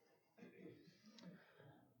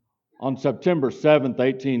On September 7th,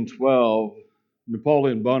 1812,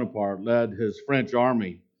 Napoleon Bonaparte led his French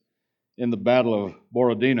army in the Battle of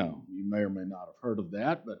Borodino. You may or may not have heard of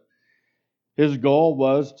that, but his goal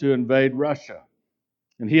was to invade Russia.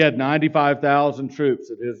 And he had 95,000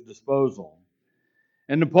 troops at his disposal.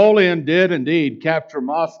 And Napoleon did indeed capture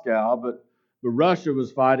Moscow, but Russia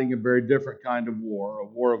was fighting a very different kind of war, a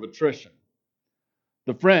war of attrition.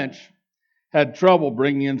 The French had trouble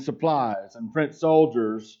bringing in supplies, and French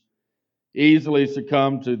soldiers easily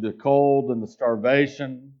succumbed to the cold and the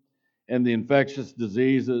starvation and the infectious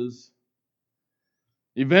diseases.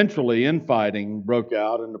 Eventually, infighting broke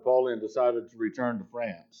out, and Napoleon decided to return to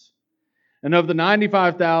France. And of the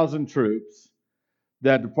 95,000 troops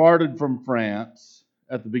that departed from France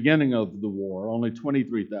at the beginning of the war, only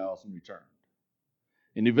 23,000 returned.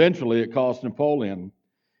 And eventually, it cost Napoleon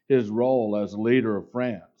his role as a leader of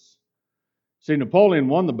France. See, Napoleon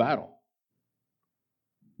won the battle,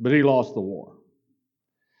 but he lost the war.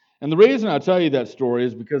 And the reason I tell you that story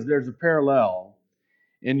is because there's a parallel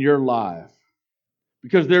in your life.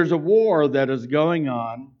 Because there's a war that is going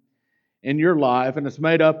on in your life, and it's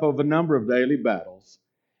made up of a number of daily battles.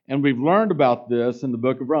 And we've learned about this in the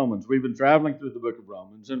book of Romans. We've been traveling through the book of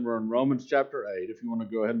Romans, and we're in Romans chapter 8, if you want to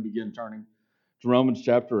go ahead and begin turning to Romans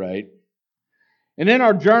chapter 8. And in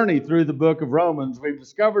our journey through the book of Romans, we've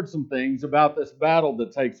discovered some things about this battle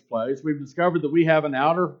that takes place. We've discovered that we have an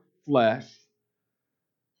outer flesh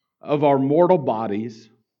of our mortal bodies,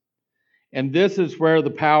 and this is where the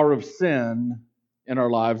power of sin in our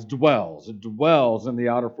lives dwells. It dwells in the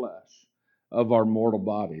outer flesh of our mortal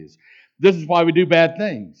bodies. This is why we do bad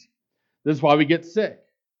things. This is why we get sick.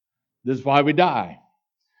 This is why we die.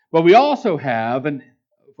 But we also have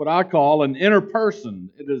what I call an inner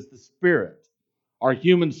person. It is the spirit, our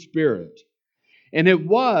human spirit. And it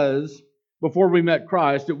was, before we met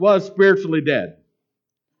Christ, it was spiritually dead.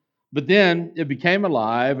 But then it became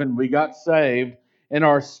alive and we got saved. And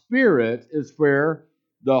our spirit is where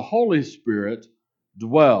the Holy Spirit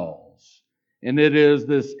dwells. And it is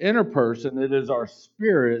this inner person, it is our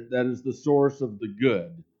spirit that is the source of the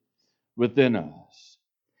good within us.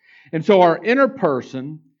 And so our inner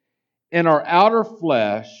person and our outer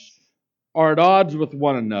flesh are at odds with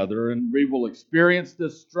one another, and we will experience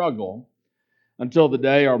this struggle until the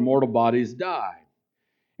day our mortal bodies die.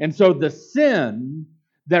 And so the sin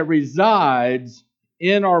that resides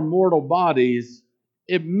in our mortal bodies,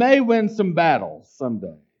 it may win some battles some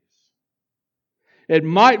days. It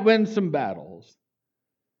might win some battles,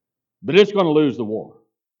 but it's going to lose the war.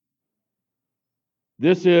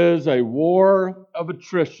 This is a war of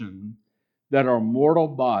attrition that our mortal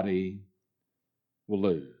body will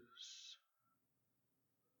lose.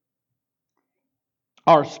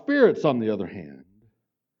 Our spirits, on the other hand,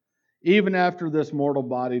 even after this mortal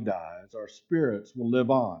body dies, our spirits will live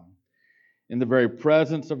on in the very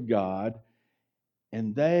presence of God,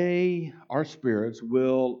 and our spirits,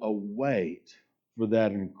 will await for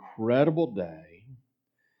that incredible day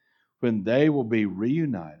when they will be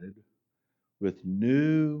reunited with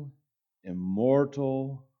new,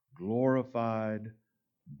 immortal, glorified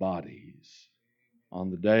bodies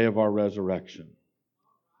on the day of our resurrection.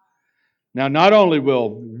 Now, not only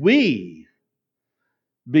will we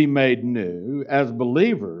be made new as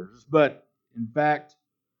believers, but in fact,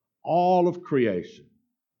 all of creation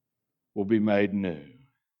will be made new.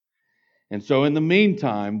 And so in the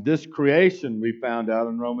meantime, this creation, we found out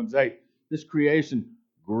in Romans 8, this creation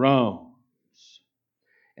groans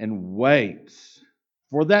and waits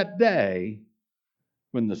for that day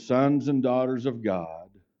when the sons and daughters of God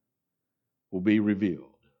will be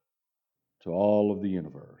revealed to all of the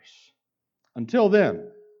universe. Until then,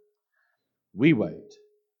 we wait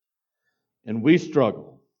and we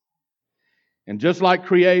struggle. And just like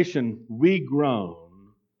creation, we groan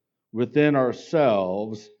within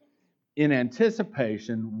ourselves in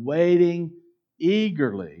anticipation, waiting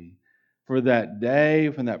eagerly for that day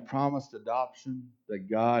when that promised adoption that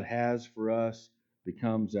God has for us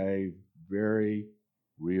becomes a very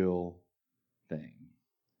real thing.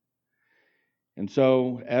 And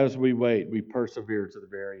so, as we wait, we persevere to the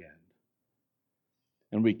very end.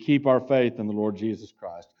 And we keep our faith in the Lord Jesus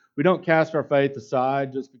Christ. We don't cast our faith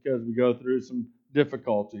aside just because we go through some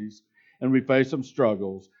difficulties and we face some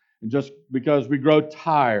struggles, and just because we grow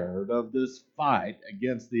tired of this fight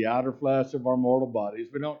against the outer flesh of our mortal bodies.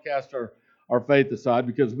 We don't cast our faith aside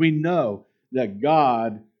because we know that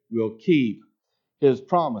God will keep His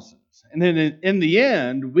promises. And then in the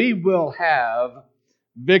end, we will have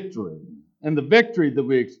victory. And the victory that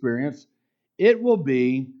we experience, it will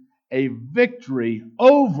be a victory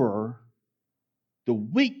over the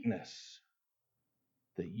weakness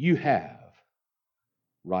that you have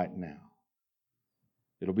right now.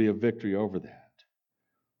 It'll be a victory over that.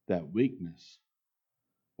 That weakness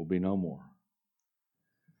will be no more.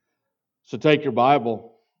 So take your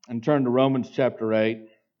Bible and turn to Romans chapter 8,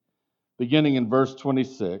 beginning in verse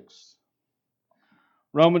 26.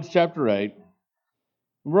 Romans chapter 8.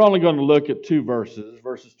 We're only going to look at two verses,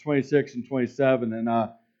 verses 26 and 27, and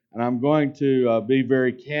I'm going to be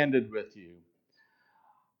very candid with you.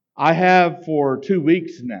 I have for 2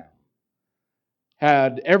 weeks now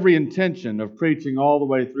had every intention of preaching all the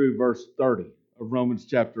way through verse 30 of Romans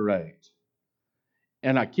chapter 8.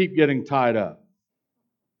 And I keep getting tied up.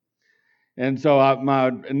 And so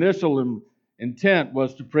my initial intent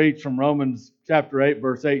was to preach from Romans chapter 8,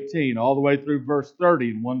 verse 18, all the way through verse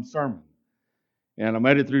 30 in one sermon. And I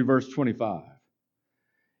made it through verse 25.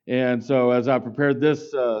 And so as I prepared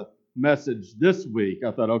this message this week,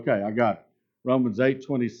 I thought, okay, I got it. Romans 8,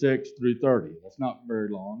 26 through 30. That's not very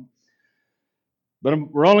long.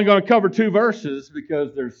 But we're only going to cover 2 verses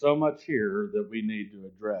because there's so much here that we need to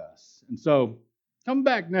address. And so come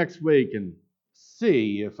back next week and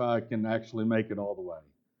see if I can actually make it all the way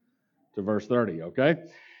to verse 30, okay?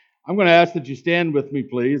 I'm going to ask that you stand with me,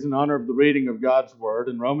 please, in honor of the reading of God's Word.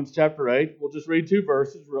 In Romans chapter 8, we'll just read 2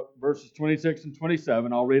 verses, verses 26 and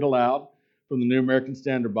 27. I'll read aloud from the New American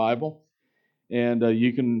Standard Bible. And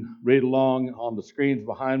you can read along on the screens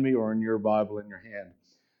behind me or in your Bible in your hand.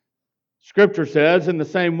 Scripture says, in the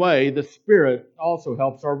same way, the Spirit also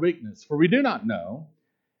helps our weakness. For we do not know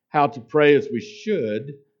how to pray as we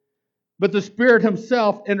should, but the Spirit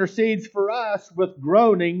Himself intercedes for us with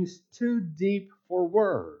groanings too deep for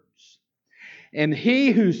words. And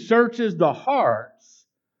He who searches the hearts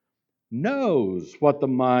knows what the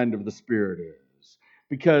mind of the Spirit is,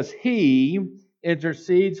 because He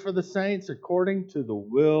intercedes for the saints according to the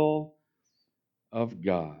will of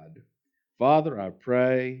God. Father, I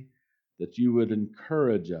pray that you would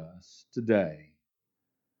encourage us today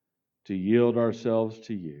to yield ourselves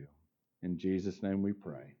to you. In Jesus' name we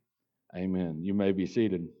pray. Amen. You may be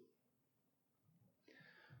seated.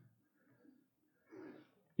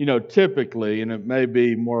 You know, typically, and it may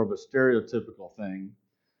be more of a stereotypical thing,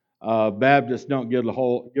 Baptists don't give a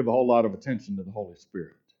whole lot of attention to the Holy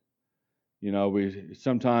Spirit. You know, we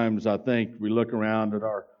sometimes, I think, we look around at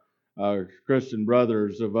our Christian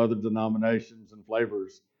brothers of other denominations and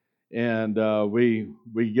flavors, and we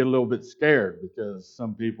get a little bit scared because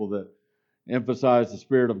some people that emphasize the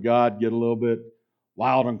Spirit of God get a little bit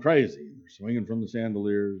wild and crazy. They're swinging from the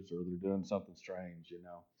chandeliers or they're doing something strange, you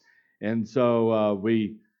know. And so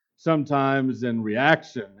we sometimes, in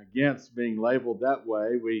reaction against being labeled that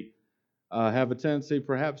way, we have a tendency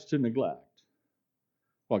perhaps to neglect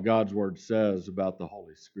what God's Word says about the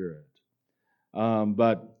Holy Spirit.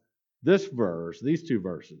 But this verse, these 2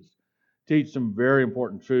 verses, teach some very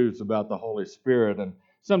important truths about the Holy Spirit. And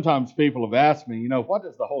sometimes people have asked me, you know, what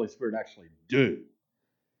does the Holy Spirit actually do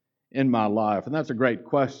in my life? And that's a great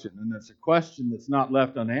question. And it's a question that's not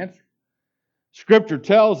left unanswered. Scripture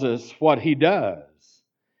tells us what He does.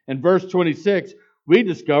 In verse 26, we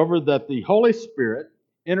discover that the Holy Spirit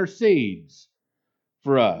intercedes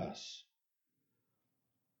for us.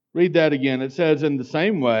 Read that again. It says, in the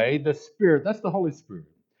same way, the Spirit, that's the Holy Spirit,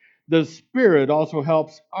 the Spirit also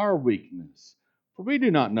helps our weakness. For we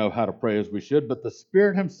do not know how to pray as we should, but the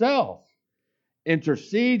Spirit Himself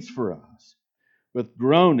intercedes for us with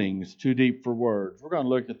groanings too deep for words. We're going to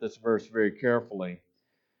look at this verse very carefully.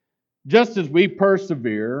 Just as we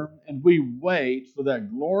persevere and we wait for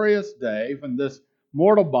that glorious day when this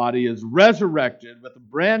mortal body is resurrected with a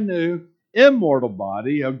brand new immortal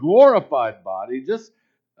body, a glorified body, just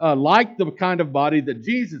like the kind of body that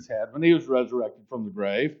Jesus had when He was resurrected from the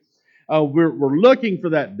grave. We're looking for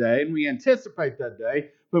that day, and we anticipate that day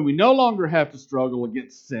when we no longer have to struggle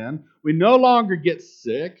against sin. We no longer get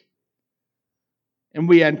sick. And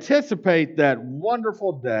we anticipate that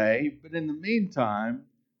wonderful day, but in the meantime,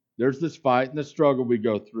 there's this fight and this struggle we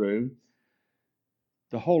go through.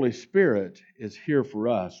 The Holy Spirit is here for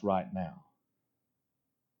us right now.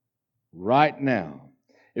 Right now.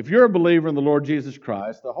 If you're a believer in the Lord Jesus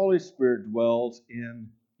Christ, the Holy Spirit dwells in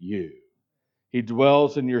you. He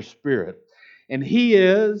dwells in your spirit. And He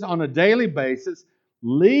is, on a daily basis,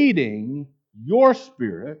 leading your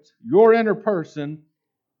spirit, your inner person,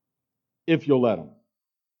 if you'll let Him.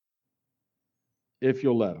 If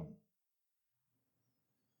you'll let Him.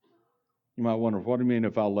 You might wonder, what do you mean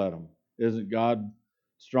if I'll let Him? Isn't God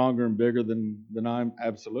stronger and bigger than I am?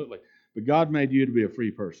 Absolutely. But God made you to be a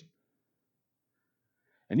free person.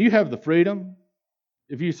 And you have the freedom,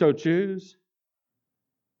 if you so choose,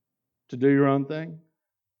 to do your own thing.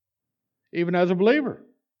 Even as a believer.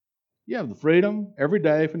 You have the freedom every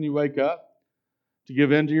day when you wake up to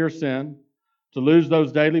give in to your sin, to lose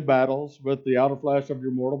those daily battles with the outer flesh of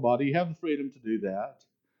your mortal body. You have the freedom to do that.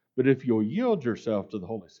 But if you'll yield yourself to the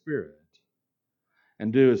Holy Spirit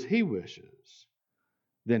and do as He wishes,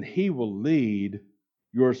 then He will lead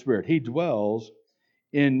your spirit. He dwells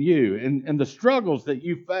in you. And the struggles that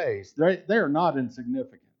you face, they are not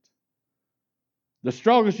insignificant. The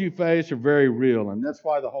struggles you face are very real, and that's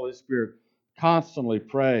why the Holy Spirit constantly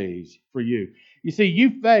prays for you. You see,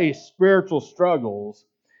 you face spiritual struggles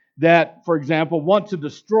that, for example, want to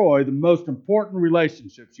destroy the most important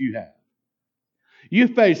relationships you have. You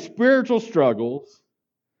face spiritual struggles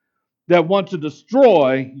that want to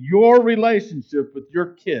destroy your relationship with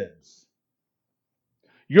your kids,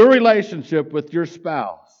 your relationship with your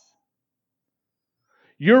spouse,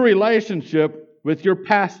 your relationship with your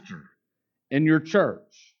pastor in your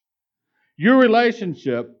church, your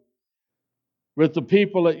relationship with the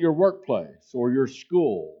people at your workplace or your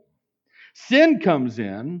school. Sin comes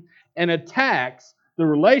in and attacks the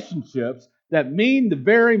relationships that mean the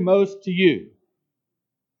very most to you.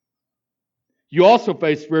 You also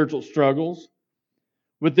face spiritual struggles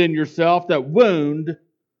within yourself that wound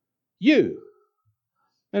you.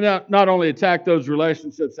 And not only attack those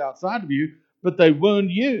relationships outside of you, but they wound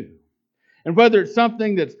you. And whether it's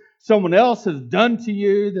something that someone else has done to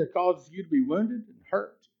you that causes you to be wounded and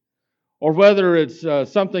hurt, or whether it's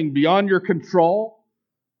something beyond your control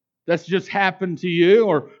that's just happened to you,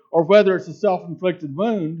 or whether it's a self-inflicted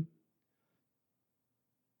wound,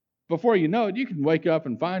 before you know it, you can wake up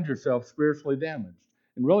and find yourself spiritually damaged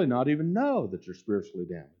and really not even know that you're spiritually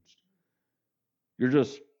damaged. You're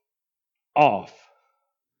just off.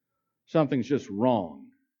 Something's just wrong.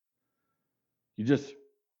 You just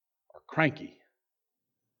are cranky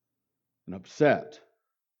and upset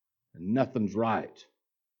and nothing's right.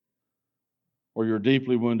 Or you're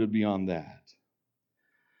deeply wounded beyond that.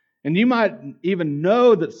 And you might even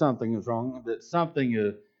know that something is wrong, that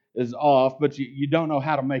something is off, but you don't know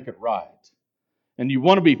how to make it right. And you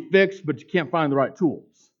want to be fixed, but you can't find the right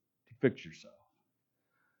tools to fix yourself.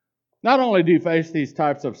 Not only do you face these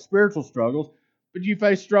types of spiritual struggles, but you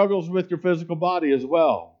face struggles with your physical body as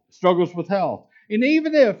well, struggles with health. And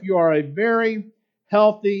even if you are a very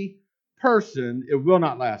healthy person, it will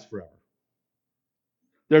not last forever.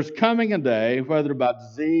 There's coming a day, whether by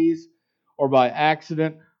disease or by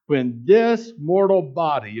accident, when this mortal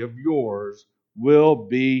body of yours will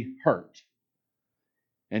be hurt.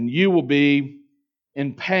 And you will be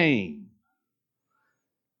in pain.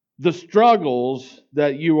 The struggles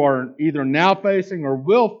that you are either now facing or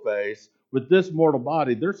will face with this mortal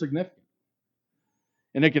body, they're significant.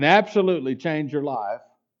 And it can absolutely change your life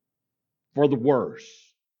for the worse.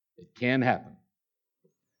 It can happen.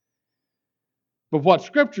 But what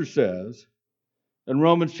Scripture says in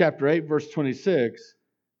Romans chapter 8, verse 26,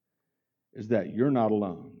 is that you're not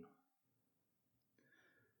alone.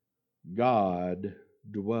 God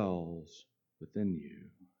dwells within you.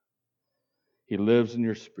 He lives in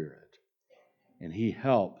your spirit, and He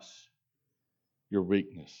helps your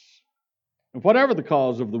weakness. And whatever the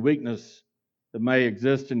cause of the weakness that may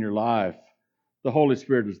exist in your life, the Holy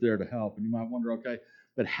Spirit is there to help. And you might wonder, okay,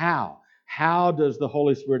 but how? How does the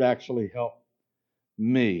Holy Spirit actually help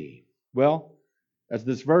me? Well, as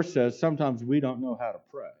this verse says, sometimes we don't know how to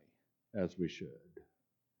pray as we should.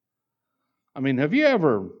 I mean, have you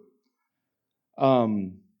ever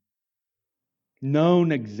known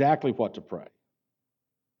exactly what to pray?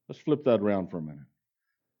 Let's flip that around for a minute.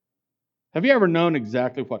 Have you ever known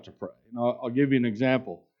exactly what to pray? And I'll give you an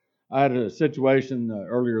example. I had a situation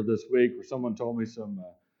earlier this week where someone told me some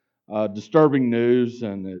disturbing news,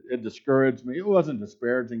 and it discouraged me. It wasn't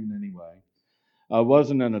disparaging in any way. It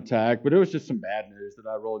wasn't an attack, but it was just some bad news that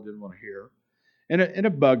I really didn't want to hear. And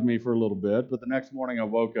it bugged me for a little bit, but the next morning I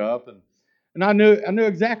woke up and I knew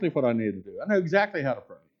exactly what I needed to do. I knew exactly how to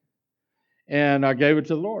pray. And I gave it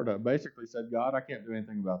to the Lord. I basically said, God, I can't do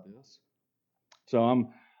anything about this. So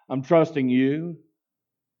I'm trusting you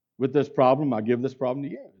with this problem. I give this problem to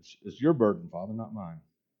you. It's your burden, Father, not mine,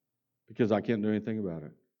 because I can't do anything about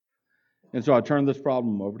it. And so I turned this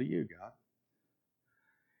problem over to you, God.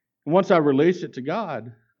 And once I released it to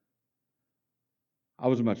God, I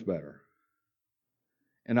was much better.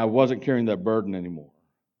 And I wasn't carrying that burden anymore.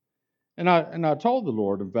 And I told the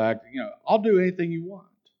Lord, in fact, I'll do anything you want.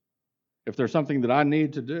 If there's something that I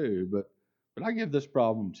need to do, but I give this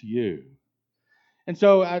problem to you. And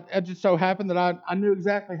so it just so happened that I knew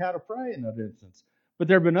exactly how to pray in that instance. But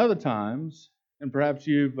there have been other times, and perhaps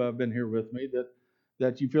you've been here with me,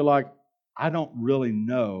 that you feel like, I don't really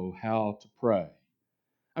know how to pray.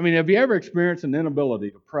 I mean, have you ever experienced an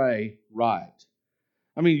inability to pray right?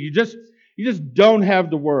 I mean, you just don't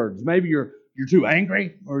have the words. Maybe you're you're too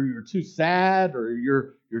angry, or you're too sad, or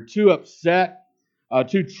you're too upset,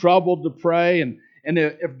 too troubled to pray. And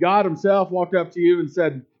if God Himself walked up to you and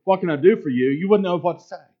said, "What can I do for you?" you wouldn't know what to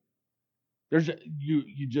say.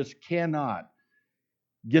 You just cannot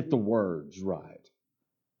get the words right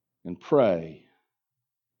and pray.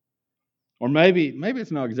 Or maybe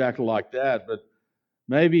it's not exactly like that, but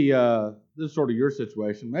maybe this is sort of your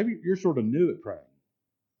situation. Maybe you're sort of new at praying.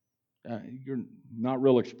 You're not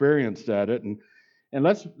real experienced at it, and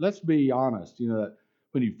let's be honest. That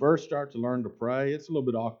when you first start to learn to pray, it's a little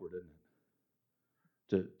bit awkward, isn't it?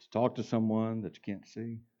 To talk to someone that you can't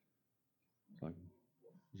see. It's like,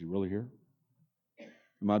 is he really here?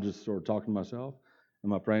 Am I just sort of talking to myself?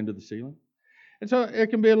 Am I praying to the ceiling? And so it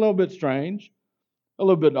can be a little bit strange, a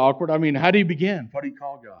little bit awkward. I mean, how do you begin? What do you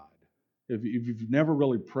call God? If you've never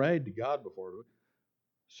really prayed to God before,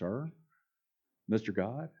 sir, Mr.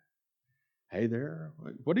 God, hey there,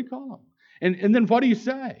 what do you call him? And then what do you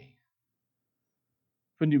say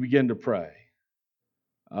when you begin to pray?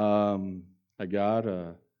 Hey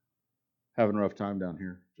God, having a rough time down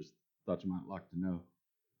here. Just thought you might like to know.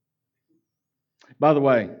 By the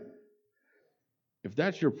way, if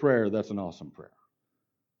that's your prayer, that's an awesome prayer.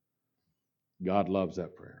 God loves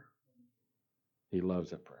that prayer. He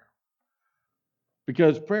loves that prayer.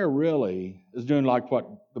 Because prayer really is doing like what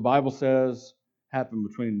the Bible says happened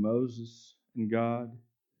between Moses and God.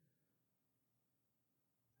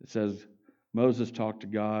 It says Moses talked to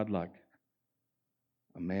God like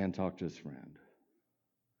a man talked to his friend.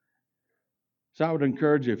 So I would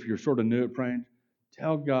encourage you, if you're sort of new at praying,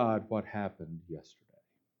 tell God what happened yesterday.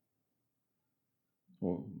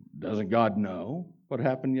 Well, doesn't God know what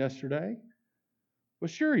happened yesterday? Well,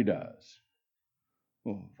 sure He does.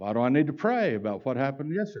 Well, why do I need to pray about what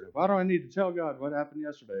happened yesterday? Why do I need to tell God what happened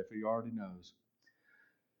yesterday if He already knows?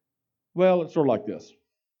 Well, it's sort of like this.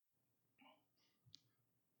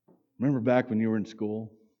 Remember back when you were in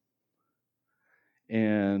school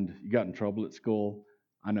and you got in trouble at school?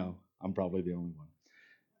 I know, I'm probably the only one.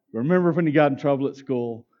 Remember when you got in trouble at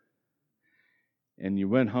school and you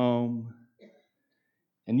went home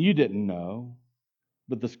and you didn't know,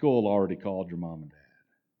 but the school already called your mom and dad.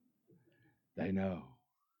 They know.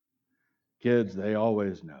 Kids, they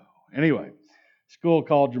always know. Anyway, school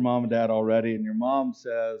called your mom and dad already, and your mom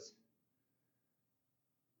says,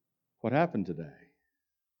 "What happened today?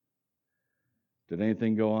 Did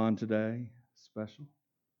anything go on today special?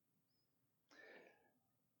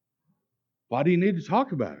 Why do you need to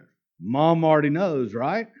talk about it? Mom already knows,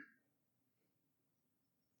 right?"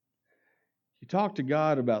 You talk to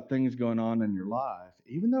God about things going on in your life,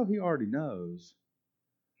 even though He already knows,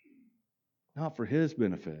 not for His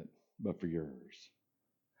benefit, but for yours.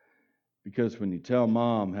 Because when you tell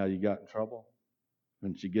Mom how you got in trouble,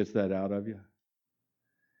 when she gets that out of you,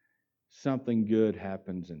 something good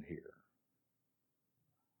happens in here.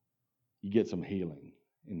 You get some healing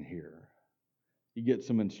in here. You get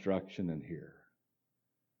some instruction in here.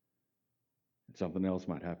 Something else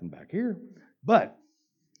might happen back here, but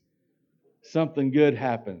something good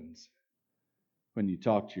happens when you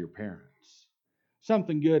talk to your parents.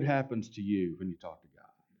 Something good happens to you when you talk to God.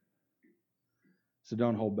 So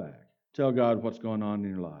don't hold back. Tell God what's going on in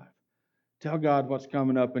your life. Tell God what's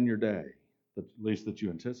coming up in your day, at least that you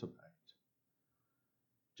anticipate.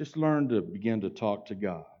 Just learn to begin to talk to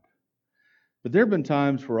God. But there have been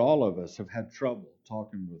times where all of us have had trouble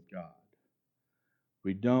talking with God.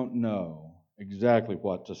 We don't know exactly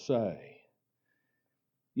what to say.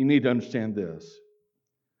 You need to understand this.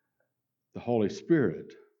 The Holy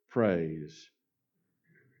Spirit prays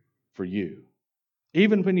for you.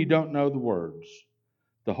 Even when you don't know the words,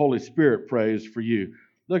 the Holy Spirit prays for you.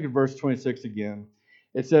 Look at verse 26 again.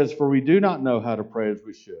 It says, "For we do not know how to pray as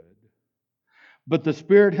we should, but the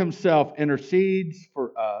Spirit Himself intercedes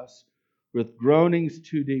for us with groanings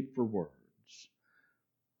too deep for words."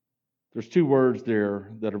 There's two words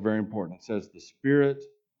there that are very important. It says the Spirit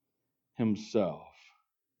Himself.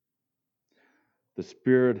 The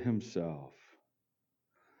Spirit Himself.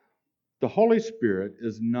 The Holy Spirit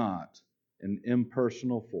is not an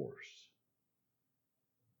impersonal force.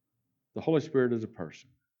 The Holy Spirit is a person.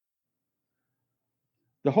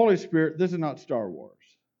 The Holy Spirit, this is not Star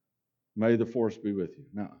Wars. May the Force be with you.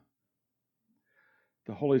 No.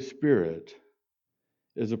 The Holy Spirit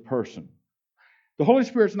is a person. The Holy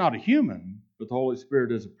Spirit's not a human, but the Holy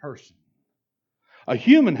Spirit is a person. A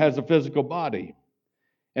human has a physical body.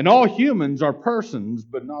 And all humans are persons,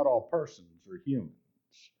 but not all persons are humans.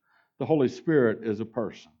 The Holy Spirit is a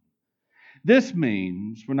person. This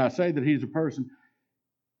means, when I say that He's a person,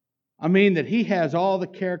 I mean that He has all the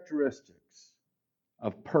characteristics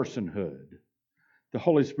of personhood The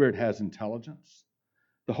Holy Spirit has intelligence.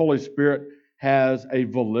 The Holy Spirit has a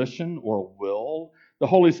volition or will. The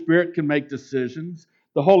Holy Spirit can make decisions.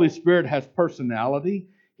 The Holy Spirit has personality.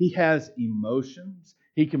 He has emotions.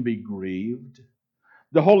 He can be grieved.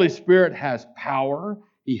 The Holy Spirit has power.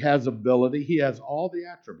 He has ability. He has all the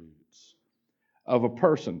attributes of a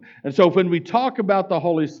person. And so when we talk about the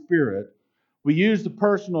Holy Spirit, we use the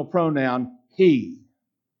personal pronoun he.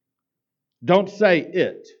 Don't say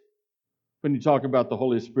it when you talk about the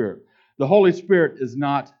Holy Spirit. The Holy Spirit is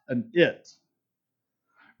not an it.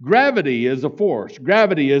 Gravity is a force.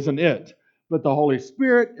 Gravity is an it. But the Holy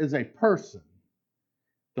Spirit is a person.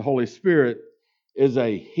 The Holy Spirit is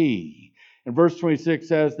a he. And verse 26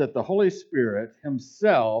 says that the Holy Spirit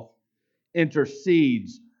himself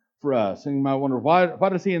intercedes for us. And you might wonder, why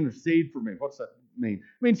does he intercede for me? What's that mean?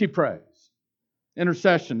 It means he prays.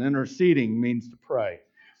 Intercession, interceding means to pray.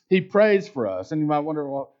 He prays for us. And you might wonder,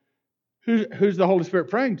 well, who's the Holy Spirit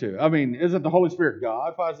praying to? I mean, isn't the Holy Spirit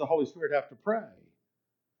God? Why does the Holy Spirit have to pray?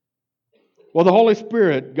 Well, the Holy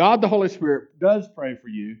Spirit, God the Holy Spirit, does pray for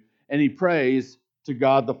you, and he prays to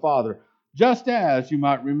God the Father. Just as you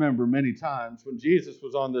might remember many times when Jesus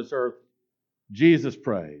was on this earth, Jesus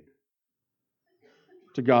prayed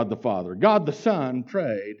to God the Father. God the Son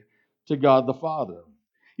prayed to God the Father.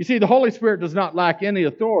 You see, the Holy Spirit does not lack any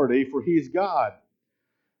authority, for he's God.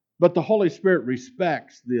 But the Holy Spirit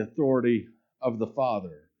respects the authority of the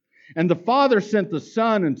Father. And the Father sent the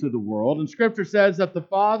Son into the world, and Scripture says that the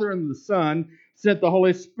Father and the Son sent the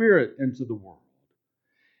Holy Spirit into the world.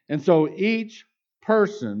 And so each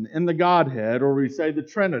person in the Godhead, or we say the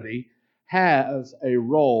Trinity, has a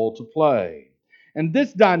role to play. And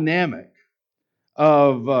this dynamic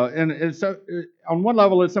on one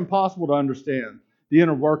level, it's impossible to understand the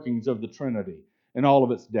inner workings of the Trinity in all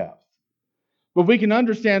of its depth. But we can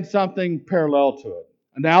understand something parallel to it,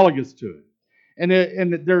 analogous to it.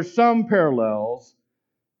 And there's some parallels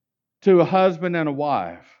to a husband and a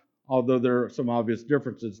wife, although there are some obvious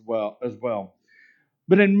differences as well.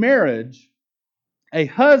 But in marriage, a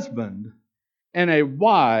husband and a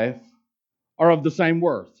wife are of the same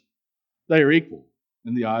worth. They are equal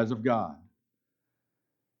in the eyes of God.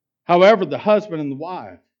 However, the husband and the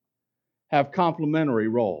wife have complementary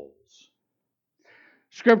roles.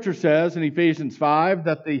 Scripture says in Ephesians 5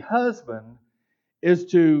 that the husband is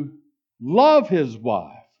to love his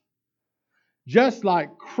wife, just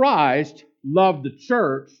like Christ loved the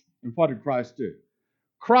church. And what did Christ do?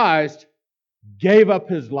 Christ gave up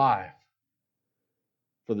his life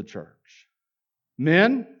for the church.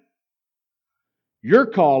 Men, your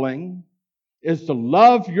calling is to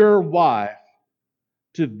love your wife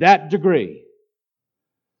to that degree,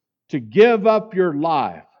 to give up your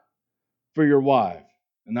life for your wife.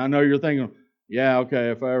 And I know you're thinking, yeah,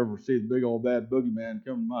 okay, if I ever see the big old bad boogeyman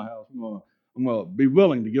come to my house, I'm going to be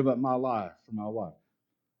willing to give up my life for my wife.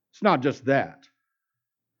 It's not just that.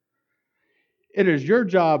 It is your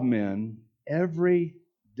job, men, every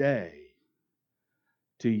day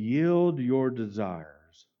to yield your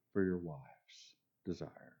desires for your wife's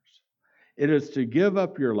desires. It is to give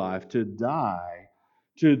up your life, to die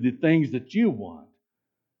to the things that you want,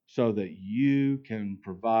 so that you can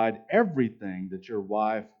provide everything that your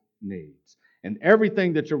wife needs. And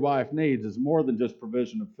everything that your wife needs is more than just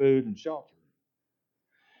provision of food and shelter.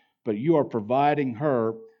 But you are providing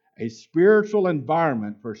her a spiritual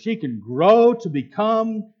environment where she can grow to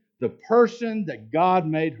become the person that God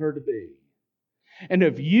made her to be. And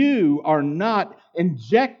if you are not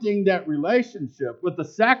injecting that relationship with the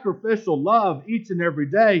sacrificial love each and every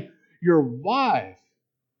day, your wife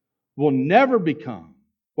will never become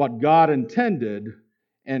what God intended,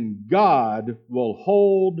 and God will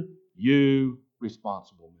hold you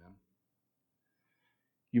responsible, men.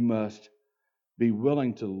 You must be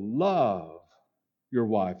willing to love your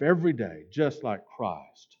wife every day, just like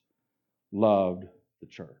Christ loved the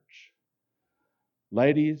church.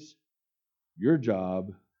 Ladies, your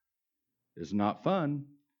job is not fun,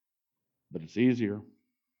 but it's easier.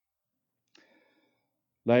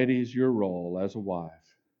 Ladies, your role as a wife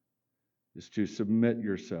is to submit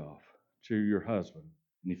yourself to your husband.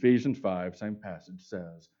 In Ephesians 5, same passage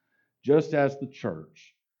says, just as the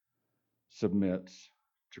church submits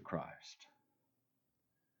to Christ.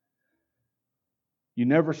 You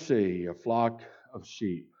never see a flock of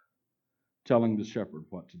sheep telling the shepherd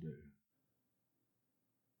what to do.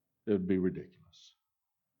 It would be ridiculous.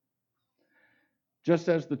 Just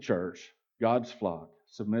as the church, God's flock,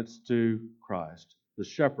 submits to Christ, the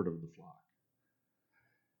shepherd of the flock,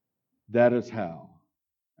 that is how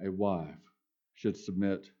a wife should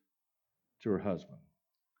submit to her husband.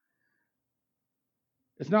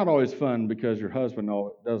 It's not always fun because your husband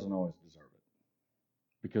doesn't always deserve it.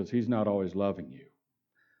 because He's not always loving you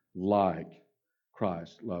like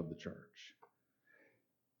Christ loved the church.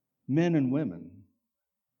 Men and women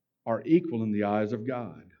are equal in the eyes of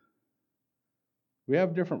God. We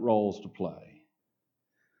have different roles to play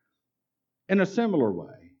in a similar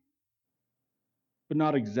way, but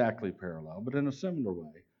not exactly parallel, but in a similar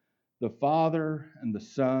way. The Father and the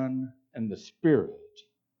Son and the Spirit,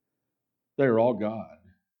 they are all God.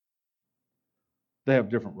 They have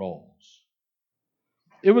different roles.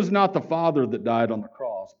 It was not the Father that died on the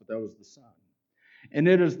cross, but that was the Son. And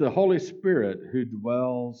it is the Holy Spirit who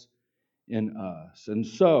dwells in us. And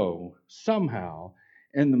so, somehow,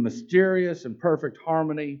 in the mysterious and perfect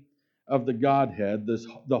harmony of the Godhead,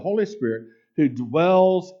 the Holy Spirit who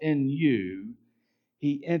dwells in you,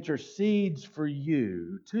 He intercedes for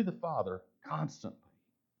you to the Father constantly.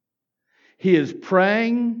 He is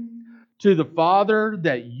praying to the Father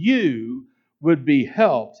that you would be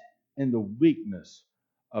helped in the weakness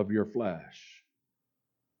of your flesh.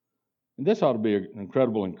 And this ought to be an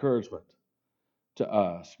incredible encouragement to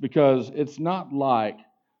us, because it's not like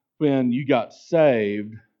when you got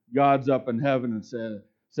saved, God's up in heaven and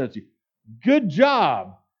says to you, "Good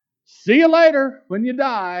job. See you later when you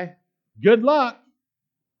die. Good luck.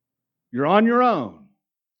 You're on your own."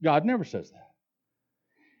 God never says that.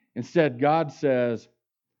 Instead, God says,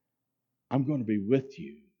 "I'm going to be with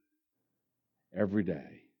you every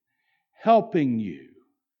day, helping you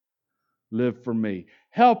live for me,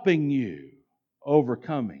 helping you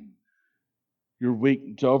overcome your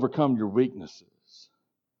weaknesses."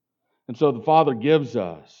 And so the Father gives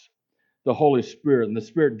us the Holy Spirit, and the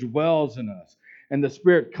Spirit dwells in us. And the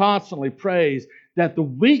Spirit constantly prays that the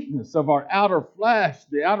weakness of our outer flesh,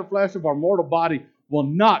 the outer flesh of our mortal body, will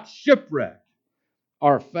not shipwreck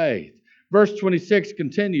our faith. Verse 26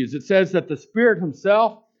 continues. It says that the Spirit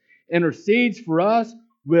Himself intercedes for us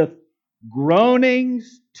with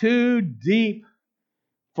groanings too deep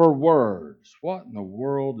for words. What in the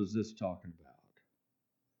world is this talking about?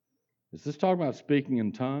 Is this talking about speaking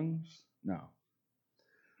in tongues? No.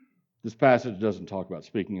 This passage doesn't talk about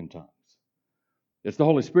speaking in tongues. It's the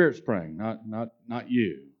Holy Spirit's praying, not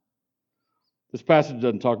you. This passage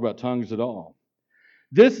doesn't talk about tongues at all.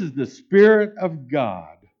 This is the Spirit of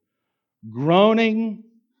God groaning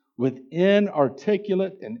with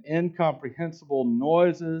inarticulate and incomprehensible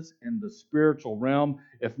noises in the spiritual realm,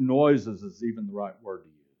 if noises is even the right word to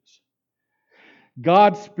use.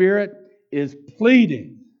 God's Spirit is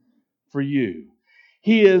pleading for you.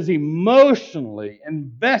 He is emotionally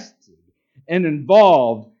invested and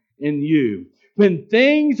involved in you. When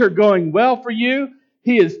things are going well for you,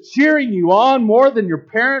 He is cheering you on more than your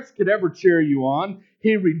parents could ever cheer you on.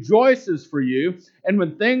 He rejoices for you. And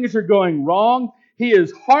when things are going wrong, He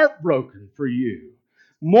is heartbroken for you.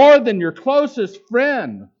 More than your closest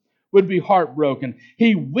friend would be heartbroken.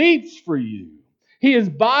 He weeps for you. He is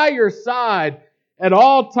by your side at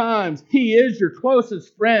all times. He is your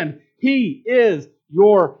closest friend. He is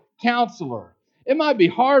your counselor. It might be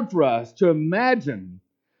hard for us to imagine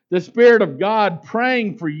the Spirit of God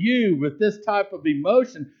praying for you with this type of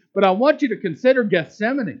emotion, but I want you to consider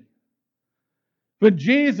Gethsemane. When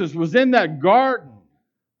Jesus was in that garden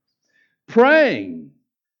praying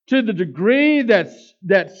to the degree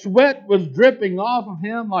that sweat was dripping off of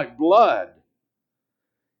Him like blood,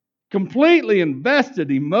 completely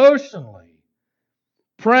invested emotionally,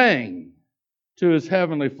 praying to His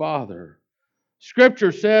Heavenly Father.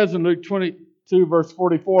 Scripture says in Luke 22, verse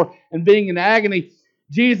 44, and being in agony,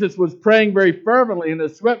 Jesus was praying very fervently, and the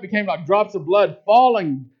sweat became like drops of blood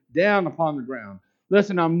falling down upon the ground.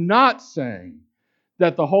 Listen, I'm not saying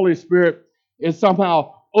that the Holy Spirit is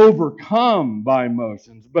somehow overcome by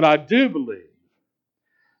emotions, but I do believe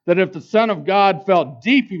that if the Son of God felt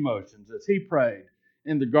deep emotions as He prayed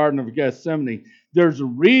in the Garden of Gethsemane, there's a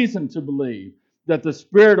reason to believe that the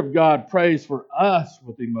Spirit of God prays for us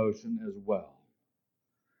with emotion as well.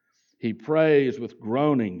 He prays with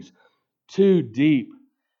groanings too deep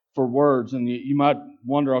for words. And you might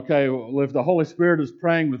wonder, okay, well, if the Holy Spirit is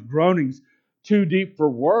praying with groanings too deep for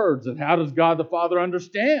words, then how does God the Father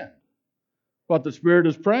understand what the Spirit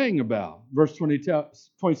is praying about? Verse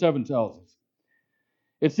 27 tells us.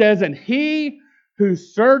 It says, and He who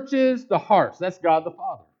searches the hearts, that's God the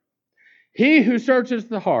Father. He who searches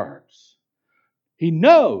the hearts, He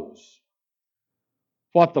knows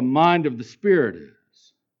what the mind of the Spirit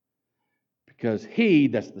is. Because He,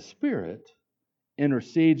 that's the Spirit,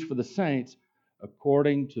 intercedes for the saints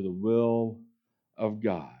according to the will of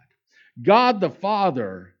God. God the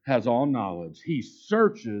Father has all knowledge. He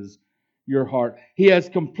searches your heart. He has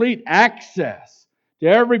complete access to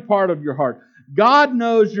every part of your heart. God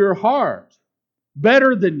knows your heart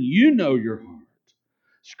better than you know your heart.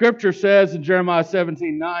 Scripture says in Jeremiah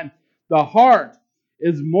 17:9, the heart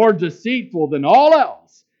is more deceitful than all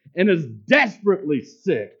else and is desperately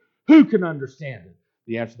sick. Who can understand it?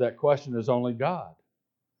 The answer to that question is only God.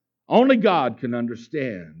 Only God can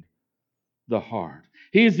understand the heart.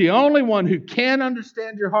 He's the only one who can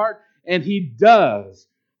understand your heart, and He does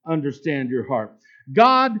understand your heart.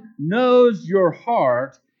 God knows your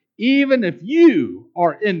heart even if you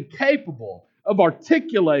are incapable of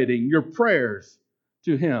articulating your prayers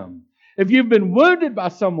to Him. If you've been wounded by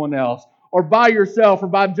someone else, or by yourself, or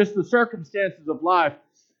by just the circumstances of life,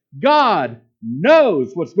 God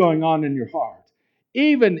knows what's going on in your heart.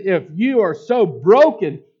 Even if you are so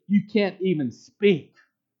broken you can't even speak,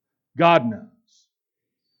 God knows.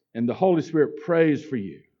 And the Holy Spirit prays for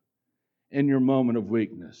you in your moment of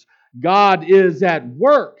weakness. God is at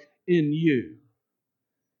work in you,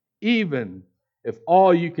 even if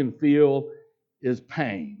all you can feel is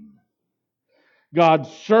pain. God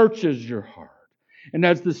searches your heart. And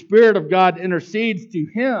as the Spirit of God intercedes to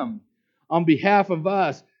Him on behalf of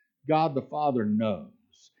us, God the Father knows.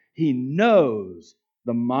 He knows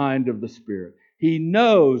the mind of the Spirit. He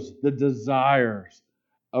knows the desires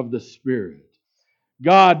of the Spirit.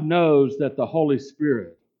 God knows that the Holy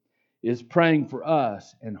Spirit is praying for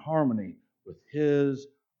us in harmony with His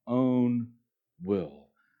own will.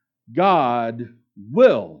 God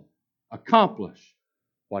will accomplish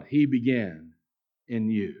what He began in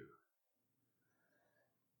you.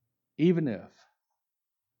 Even if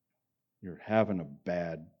you're having a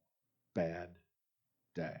bad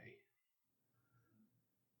day,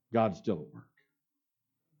 God's still at work.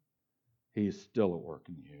 He's still at work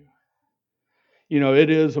in you. You know, it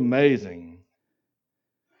is amazing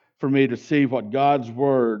for me to see what God's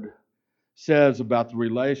Word says about the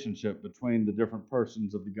relationship between the different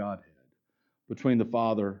persons of the Godhead, between the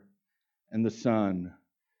Father and the Son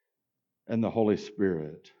and the Holy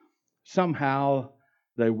Spirit. Somehow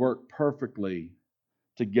they work perfectly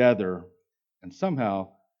together, and somehow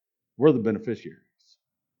we're the beneficiaries.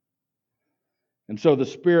 And so the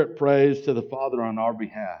Spirit prays to the Father on our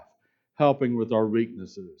behalf, helping with our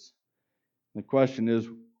weaknesses. The question is,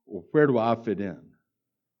 well, where do I fit in?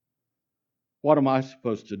 What am I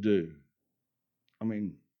supposed to do? I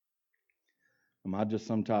mean, am I just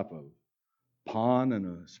some type of pawn in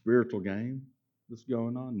a spiritual game that's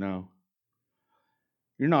going on? No.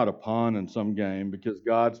 You're not a pawn in some game, because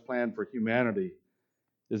God's plan for humanity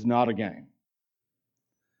is not a game.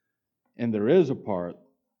 And there is a part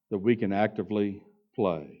that we can actively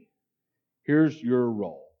play. Here's your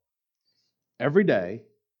role. Every day,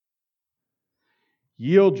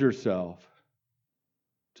 yield yourself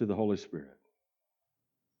to the Holy Spirit.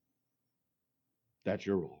 That's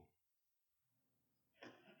your role.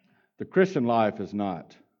 The Christian life is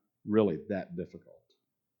not really that difficult,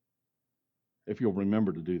 if you'll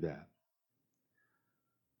remember to do that.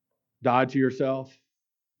 Die to yourself.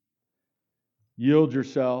 Yield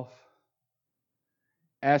yourself.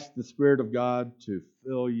 Ask the Spirit of God to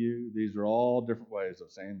fill you. These are all different ways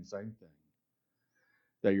of saying the same thing.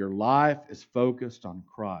 That your life is focused on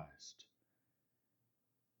Christ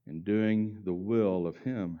and doing the will of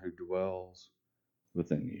Him who dwells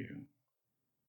within you.